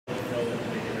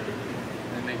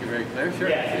make it very clear. Sure.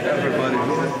 Everybody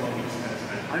here.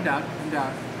 I'm down.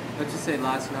 Let's just say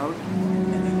last note.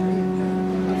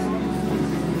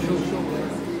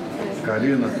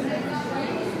 Karina.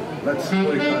 Let's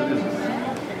play Karina.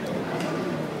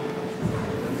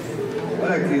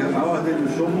 Olha aqui, a ordem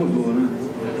do show mudou, né?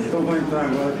 Então vai entrar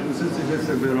agora. Não sei se vocês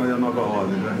receberam aí a nova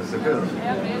ordem, já receberam? É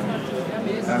a mesma.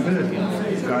 É a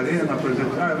mesma? Karina,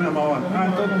 apresentar, é a mesma ordem. Ah,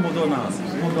 então não mudou nada.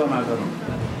 Não mudou nada, não.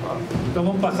 Então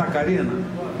vamos passar a Karina?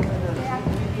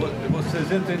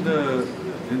 Vocês entram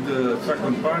in the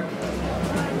second part?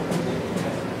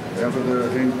 After the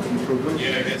introduction?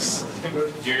 Yeah, I guess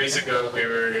years ago we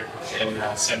were in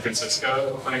San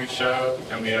Francisco playing a show,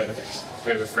 and we have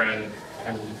a friend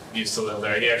who used to live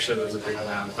there. He actually lives up here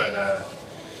now, but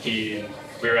we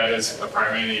were at his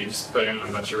apartment, and he just put in a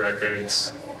bunch of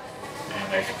records,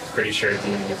 and I'm pretty sure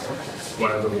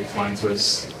one of the ones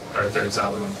was Arthur's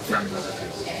album from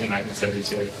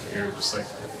 1972. We were just like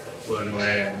blown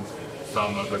away and fell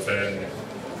in love with it.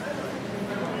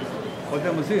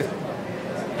 Podemos ir?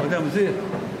 Podemos ir?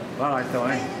 Vai lá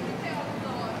então, hein?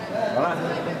 Vai lá?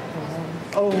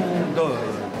 1, 2.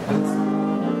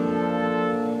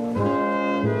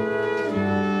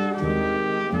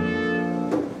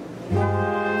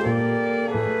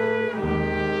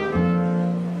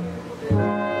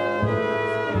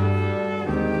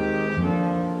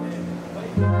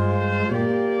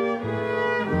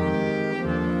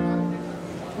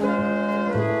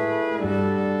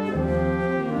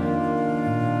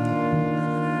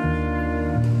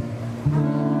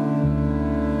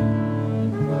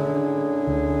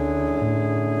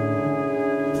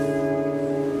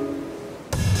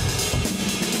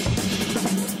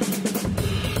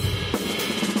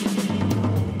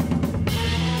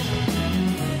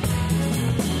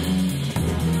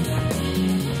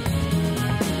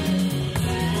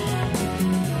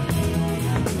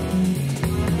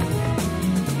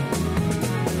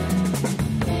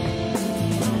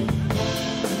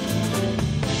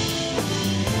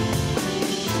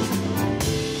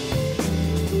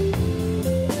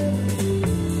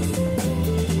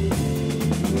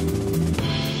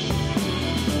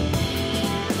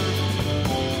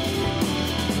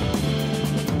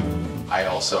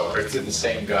 Also, it's the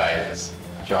same guy as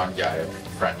John Guy, a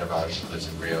friend of ours who lives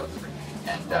in Rio,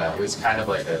 and it was kind of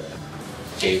like a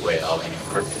gateway album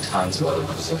for tons of other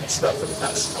Brazilian stuff for the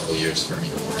past couple of years for me.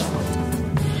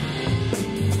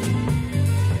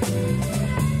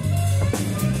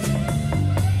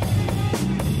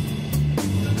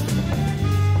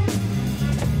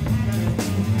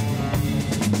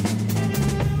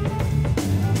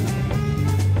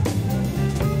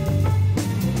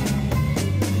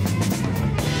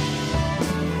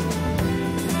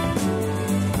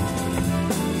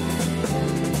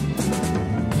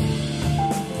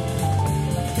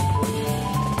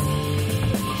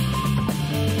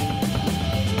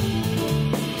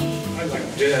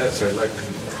 Jazz, I like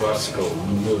classical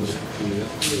music.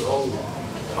 All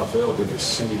available to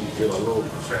see pela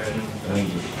louca. And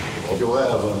Bill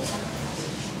Evans,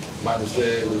 Miles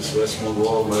Davis, Wes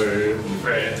Montgomery,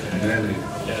 many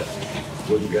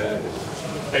good guys.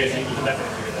 I think you can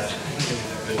definitely hear that.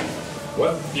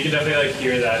 What? You can definitely like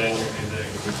hear that in your music.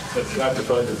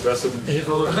 Ele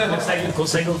falou que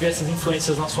consegue ouvir essas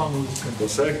influências na sua música.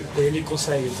 Consegue? Ele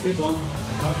consegue. Que bom.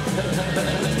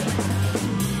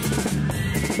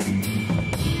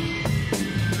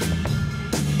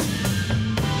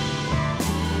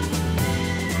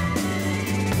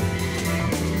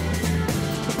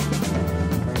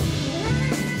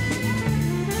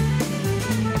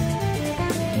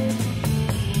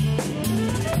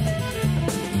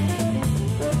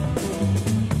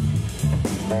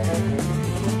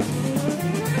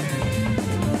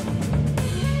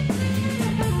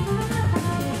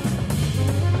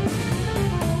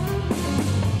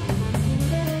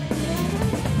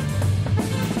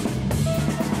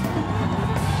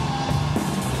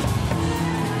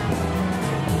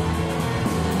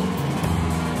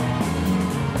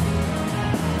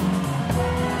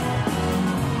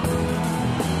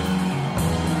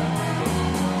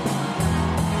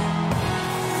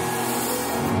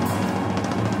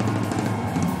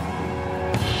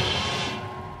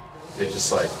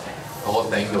 Just like the whole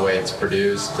thing, the way it's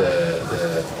produced,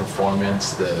 the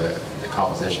performance, the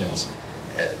compositions,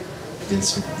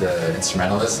 the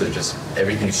instrumentalists, they're just,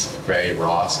 everything's very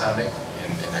raw sounding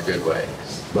in a good way.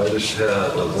 By the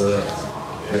shadow,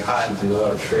 behind the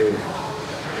archway,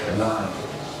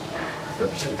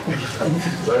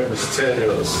 very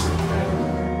mysterious.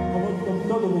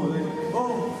 Todo mundo, hein?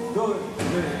 1, 2,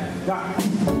 3, já!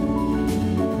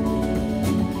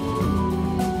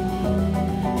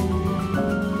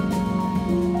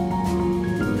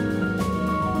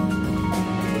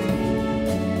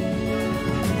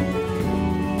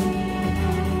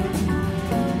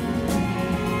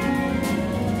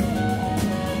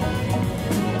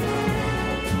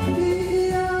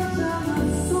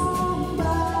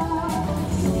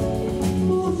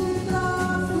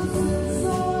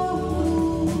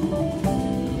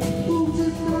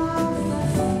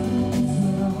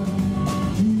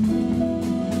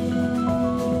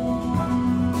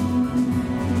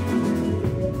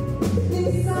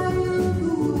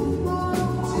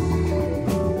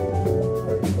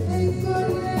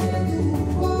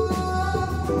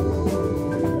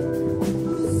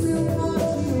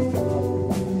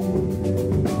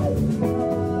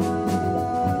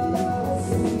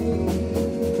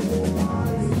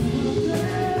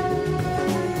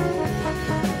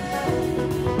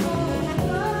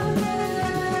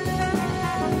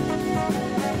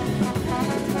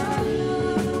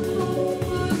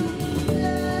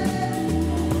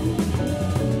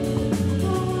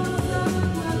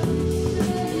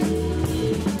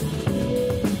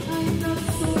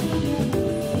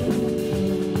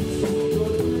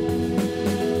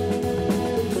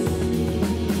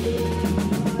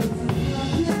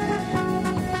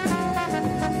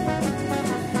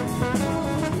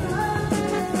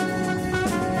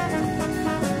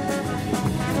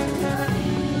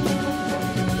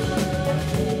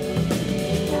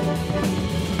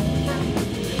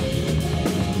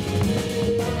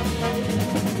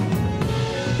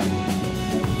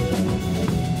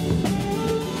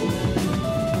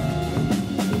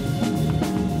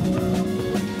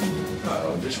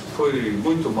 disco foi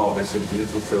muito mal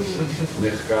recebido pelo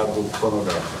mercado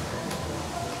fonográfico.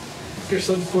 A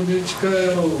questão de política,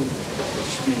 eu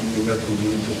acho que me meto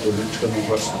muito em política, não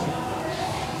gosto muito.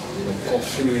 Não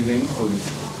confio em nenhum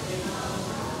político.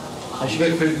 Acho que é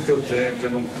defeito que eu tenho que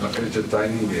não acreditar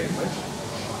em ninguém, mas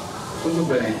tudo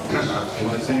bem.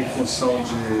 Mas em função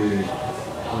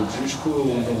do disco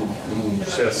não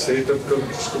se aceita porque é um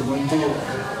disco muito,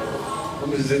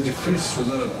 vamos dizer, difícil,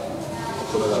 né?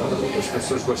 Para as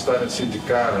pessoas gostarem assim de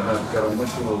cara, né? Porque era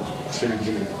muito cheio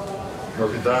de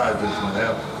novidades na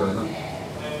época, né?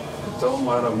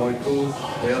 Então era muito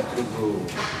dentro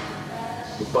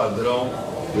do padrão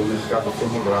do mercado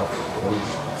fonográfico,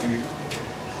 que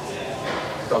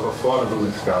estava fora do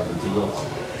mercado, entendeu?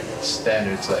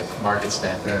 Standards, like market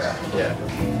standards. Yeah.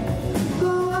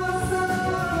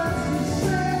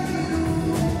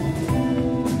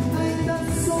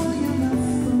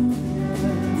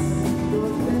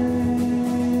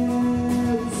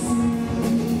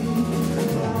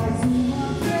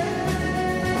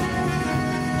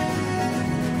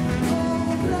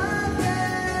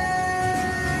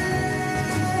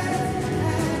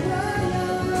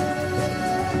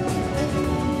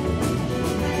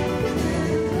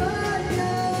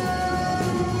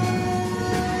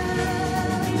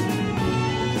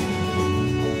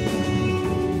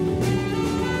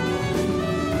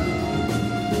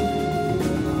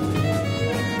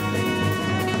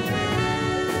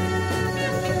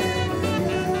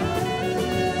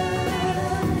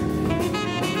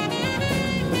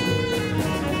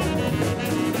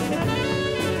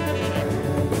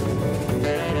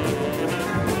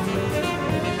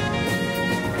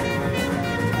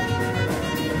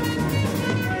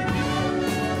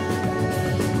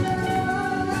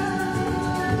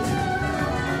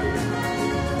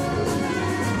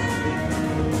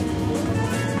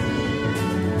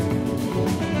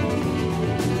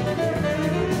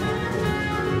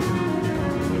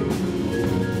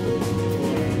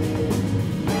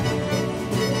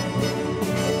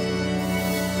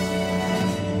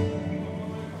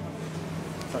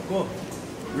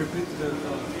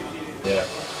 Yeah.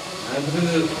 And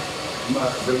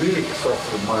the lyrics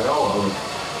of my album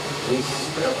is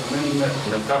many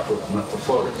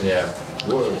metaphors, Yeah.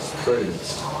 words,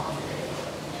 phrases,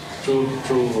 to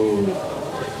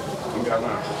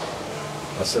enganar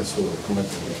a censura, como é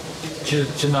que é?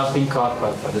 To not be caught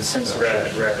by the sense.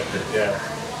 Right, yeah.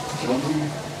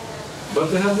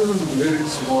 But they have the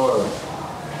lyrics more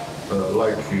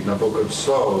like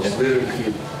Nabucodonosor,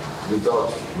 lyric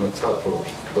without metaphors.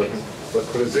 But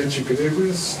presente grego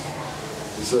is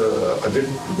the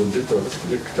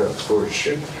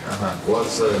dictatorship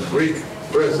was a Greek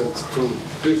present to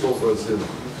people Brazil,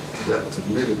 that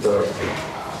military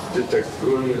dictatorship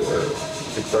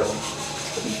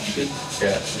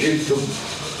gave to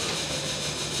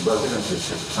Brazilian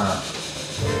people.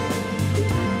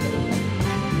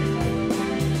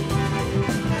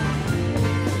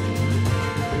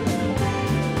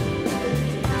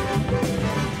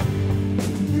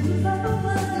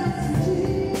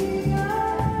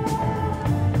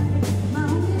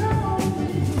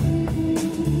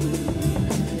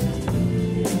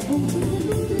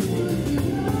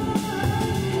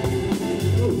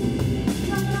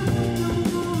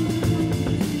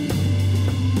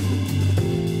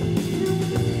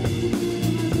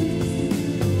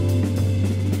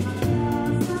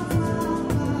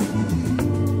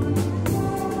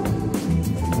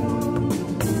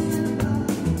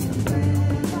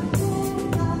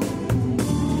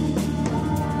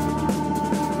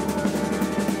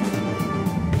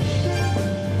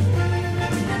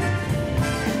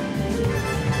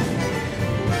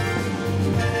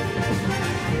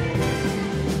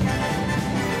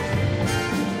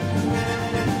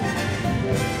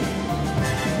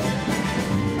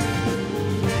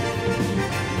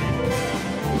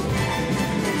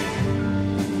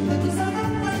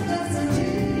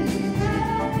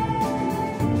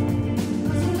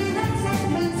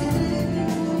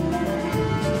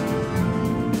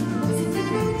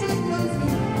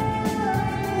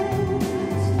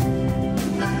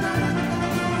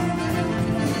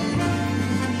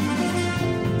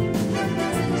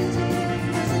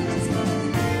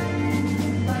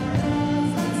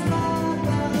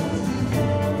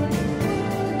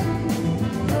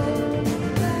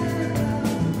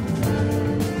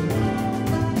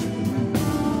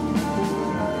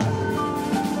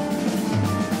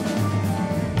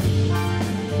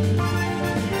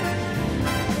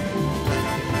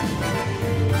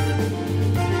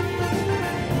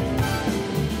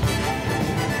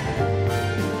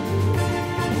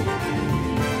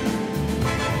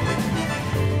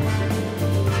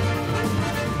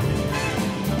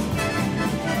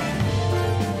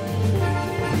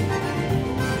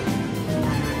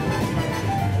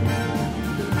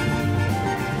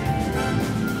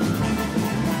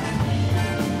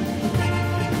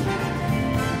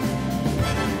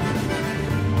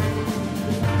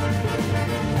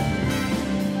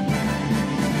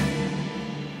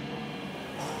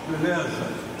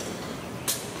 beleza?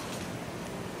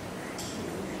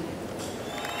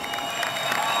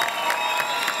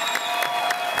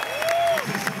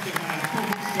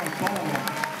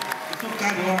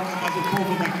 Carioca, mas o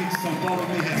povo daqui de São Paulo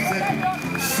me recebe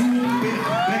super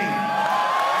bem.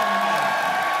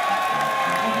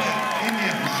 Uma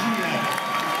energia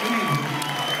incrível.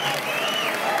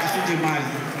 Isso é demais.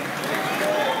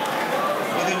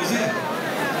 Podemos ir?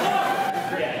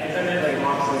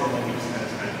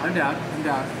 I'm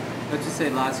down. Let's just say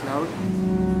last note.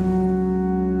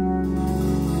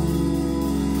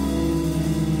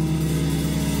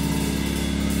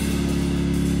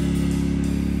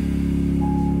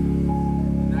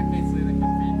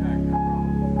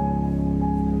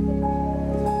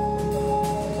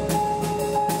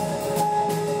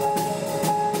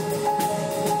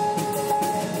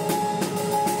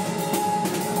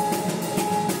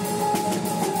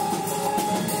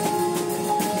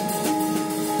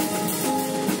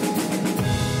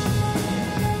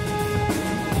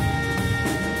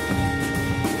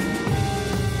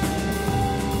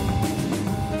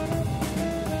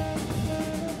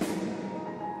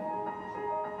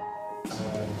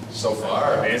 So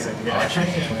far, Amazing, yeah.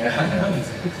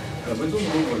 É muito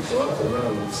bom, encontro,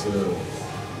 né? Você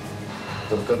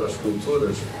trocando as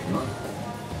culturas, né?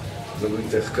 Fazendo um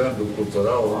intercâmbio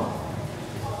cultural,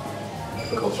 né?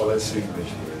 Eu vou falar isso em inglês.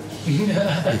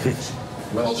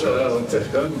 Mas é um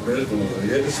intercâmbio mesmo,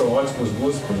 e eles são ótimos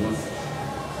músicos, né?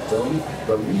 Então,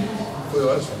 para mim, foi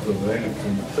ótimo também. Fui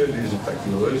muito feliz de estar aqui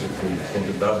hoje, fui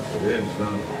convidado por eles,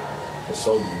 né?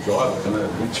 Pessoal jovem, né?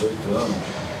 28 anos.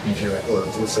 Pô, eu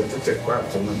tenho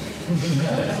 74, né?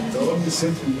 Então eu me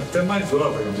sinto até mais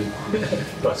jovem de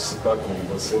participar com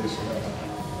vocês.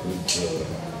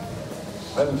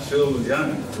 I feel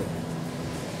young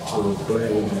to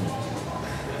play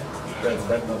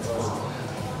BadBadNotGood.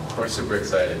 we're super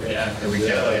excited. Yeah, And we can't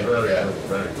Yeah, wait. very, Yeah.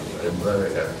 I'm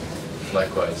very happy.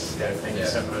 Likewise. Yeah, thank you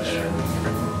so much.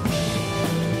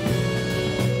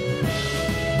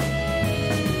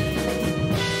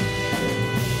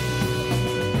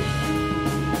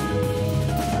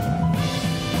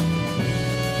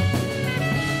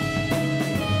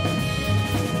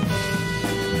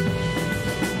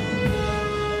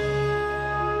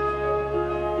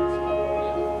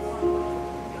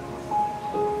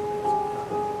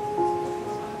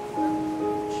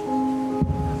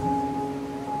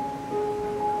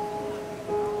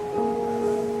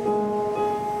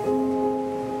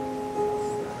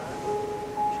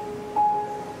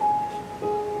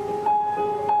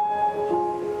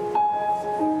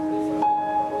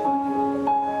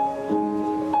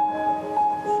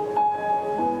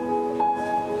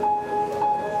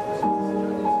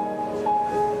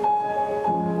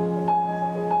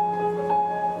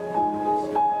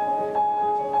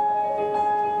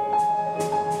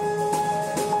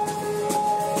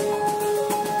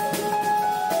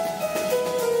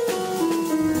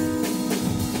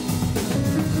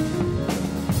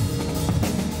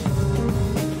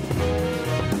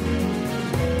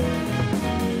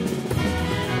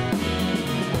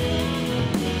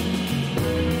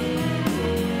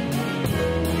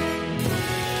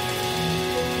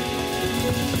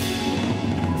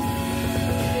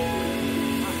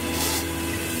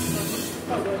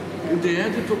 The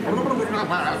end to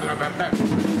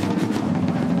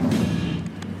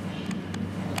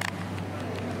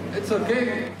It's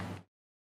okay.